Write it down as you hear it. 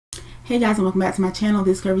Hey guys, and welcome back to my channel,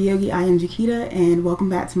 This Curvi Yogi. I am Jakita, and welcome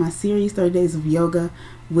back to my series, 30 Days of Yoga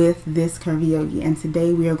with This Curvi Yogi. And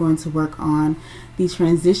today we are going to work on the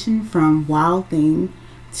transition from Wild Thing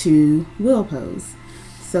to Wheel Pose.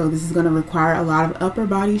 So this is going to require a lot of upper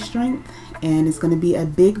body strength, and it's going to be a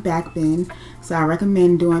big back bend. So I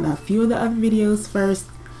recommend doing a few of the other videos first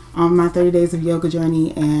on my 30 Days of Yoga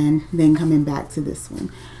journey, and then coming back to this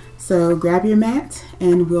one. So grab your mat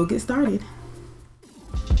and we'll get started.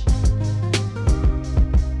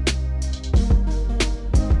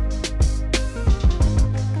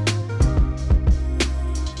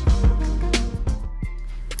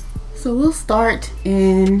 So we'll start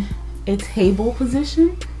in a table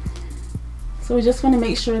position. So we just want to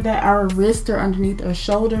make sure that our wrists are underneath our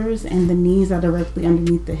shoulders and the knees are directly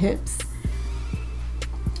underneath the hips.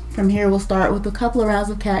 From here, we'll start with a couple of rounds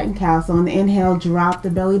of cat and cow. So on the inhale, drop the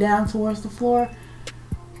belly down towards the floor,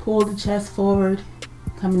 pull the chest forward,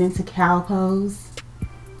 coming into cow pose.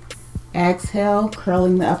 Exhale,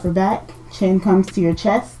 curling the upper back, chin comes to your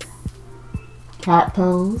chest, cat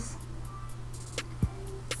pose.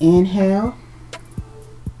 Inhale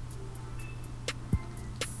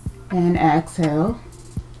and exhale.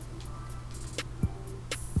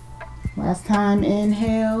 Last time,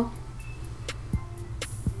 inhale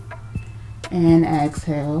and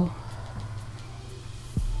exhale.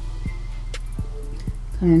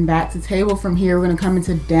 Coming back to table. From here, we're going to come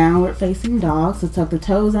into downward facing dog. So tuck the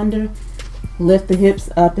toes under, lift the hips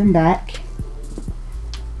up and back.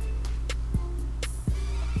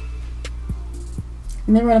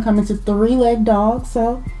 And then we're going to come into three-leg dog.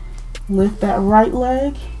 So lift that right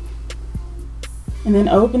leg and then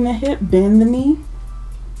open the hip, bend the knee,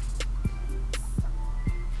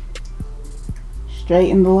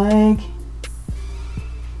 straighten the leg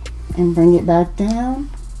and bring it back down,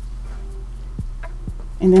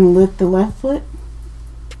 and then lift the left foot,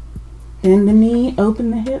 bend the knee,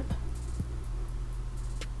 open the hip,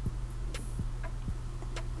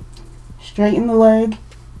 straighten the leg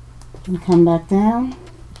and come back down.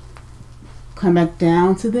 Come back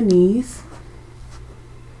down to the knees,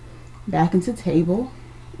 back into table.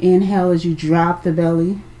 Inhale as you drop the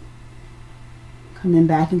belly, coming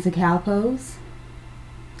back into cow pose.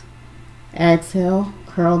 Exhale,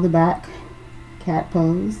 curl the back, cat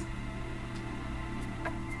pose.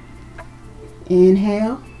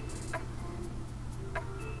 Inhale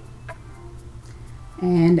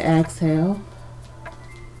and exhale.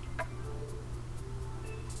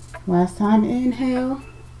 Last time, inhale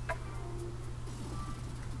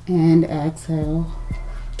and exhale.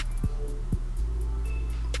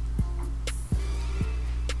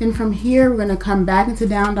 Then from here, we're going to come back into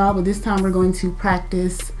down dog, but this time we're going to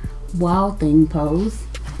practice Wild Thing pose.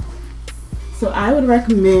 So I would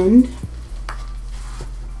recommend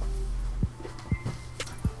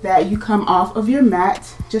that you come off of your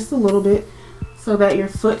mat just a little bit so that your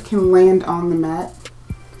foot can land on the mat.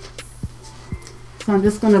 So I'm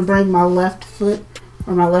just going to bring my left foot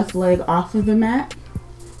or my left leg off of the mat,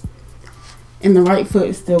 and the right foot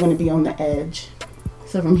is still going to be on the edge.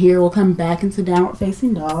 So from here, we'll come back into downward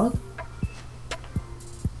facing dog.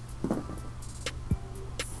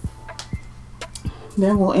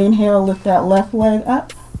 Then we'll inhale, lift that left leg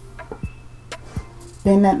up,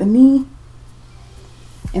 bend at the knee,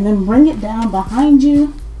 and then bring it down behind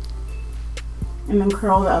you, and then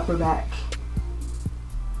curl the upper back.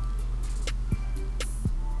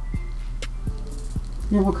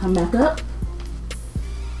 Then we'll come back up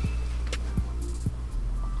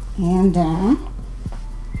and down.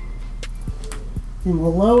 Then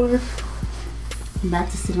we'll lower, come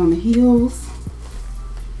back to sit on the heels,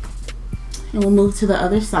 and we'll move to the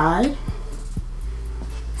other side.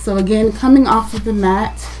 So again, coming off of the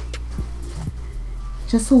mat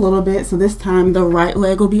just a little bit. So this time the right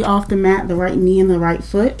leg will be off the mat, the right knee and the right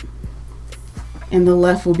foot, and the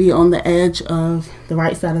left will be on the edge of the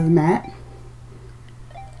right side of the mat.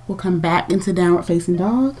 We'll come back into downward facing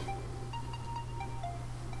dog.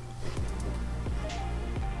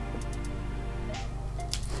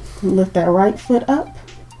 Lift that right foot up,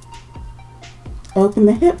 open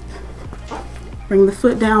the hip, bring the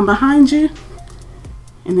foot down behind you,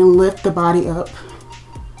 and then lift the body up.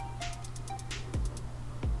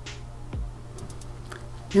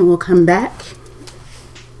 Then we'll come back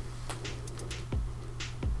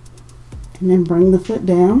and then bring the foot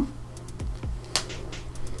down,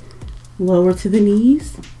 lower to the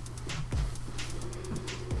knees.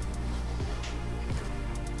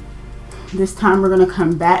 This time we're going to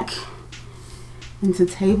come back into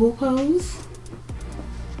table pose.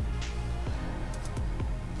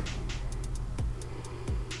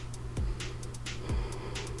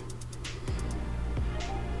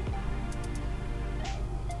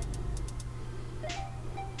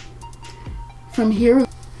 from here,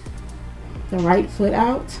 the right foot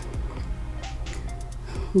out,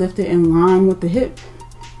 lift it in line with the hip,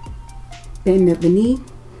 bend at the knee,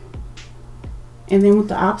 and then with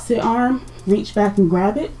the opposite arm, reach back and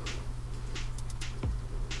grab it,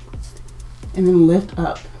 and then lift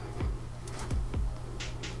up.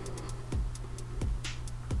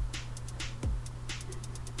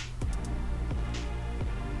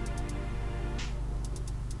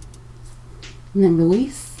 And then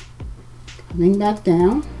release, coming back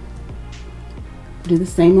down. Do the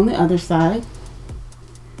same on the other side.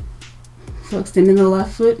 So extending the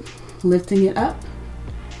left foot, lifting it up,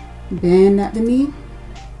 bend at the knee,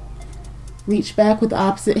 reach back with the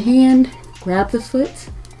opposite hand, grab the foot,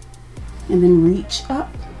 and then reach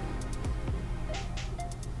up.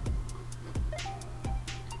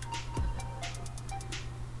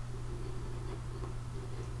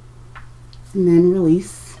 And then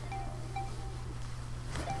release.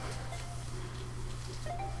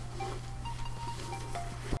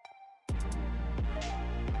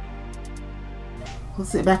 We'll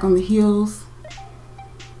sit back on the heels.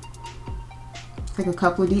 Take a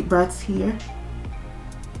couple of deep breaths here.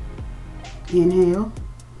 Inhale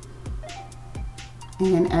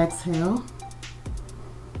and exhale.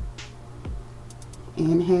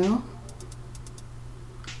 Inhale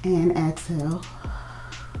and exhale.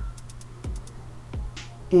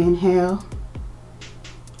 Inhale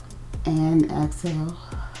and exhale.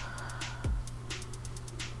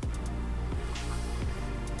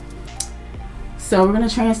 So we're going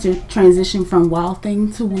to transition from wild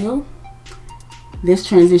thing to will. This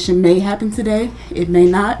transition may happen today. It may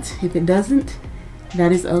not. If it doesn't,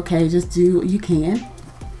 that is okay. Just do what you can.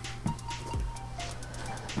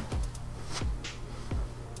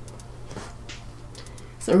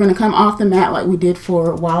 So we're going to come off the mat like we did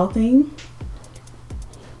for wild thing.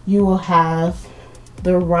 You will have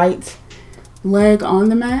the right leg on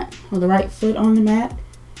the mat, or the right foot on the mat,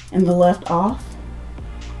 and the left off.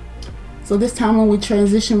 So this time when we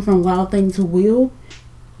transition from wild thing to will,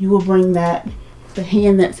 you will bring the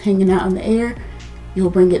hand that's hanging out in the air,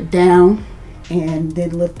 you'll bring it down and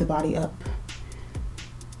then lift the body up.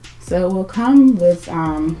 So we'll come with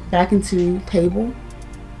back into table.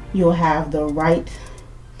 You'll have the right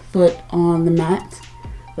foot on the mat,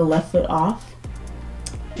 the left foot off.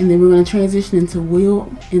 And then we're going to transition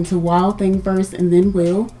into wild thing first and then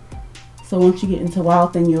will. So once you get into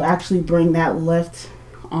wild thing, you'll actually bring that left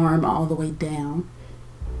arm all the way down.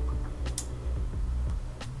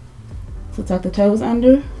 So tuck the toes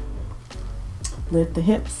under, lift the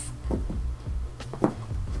hips,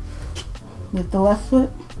 lift the left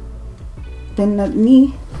foot, bend the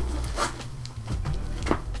knee,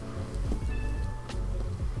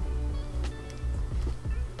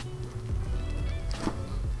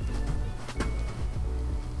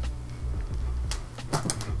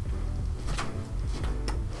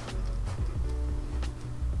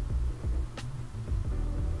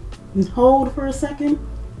 and hold for a second,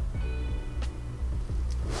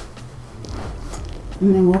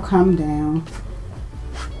 and then we'll come down.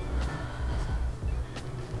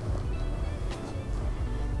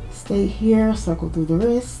 Stay here, circle through the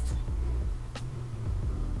wrist.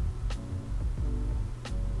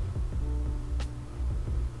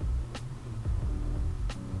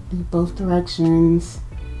 Do both directions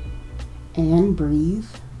and breathe.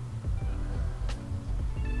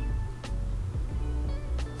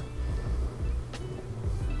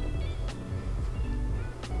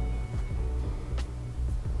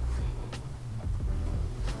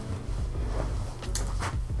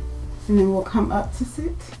 And then we'll come up to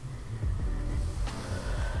sit.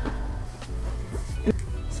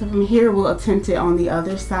 So from here, we'll attempt it on the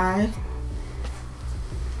other side.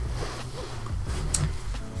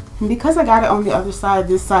 And because I got it on the other side,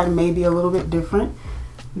 this side may be a little bit different.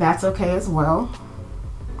 That's okay as well.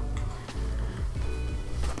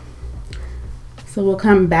 So we'll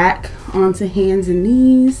come back onto hands and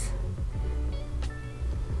knees.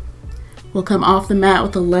 We'll come off the mat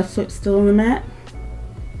with the left foot still on the mat.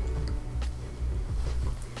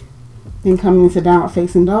 Then coming into downward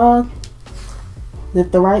facing dog.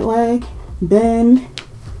 Lift the right leg, bend,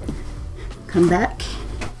 come back.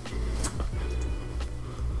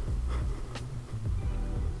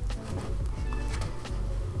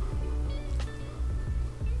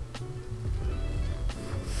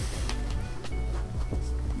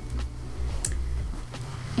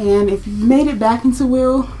 And if you made it back into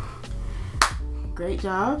will, great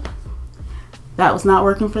job. That was not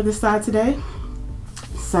working for this side today.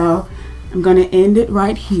 So I'm going to end it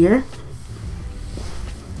right here.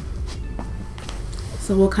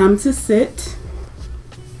 So we'll come to sit.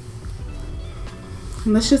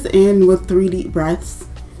 Let's just end with 3 deep breaths.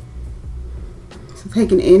 So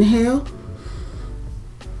take an inhale,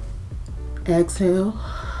 exhale,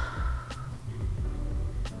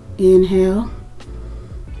 inhale,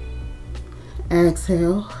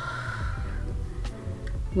 exhale.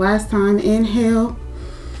 Last time, inhale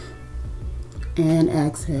and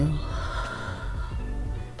exhale.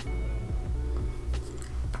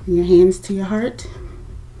 Your hands to your heart.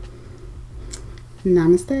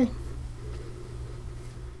 Namaste.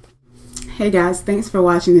 Hey guys, thanks for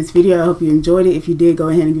watching this video. I hope you enjoyed it. If you did, go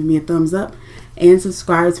ahead and give me a thumbs up and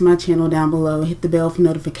subscribe to my channel down below. Hit the bell for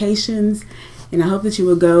notifications, and I hope that you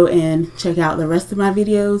will go and check out the rest of my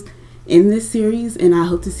videos in this series, and I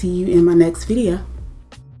hope to see you in my next video.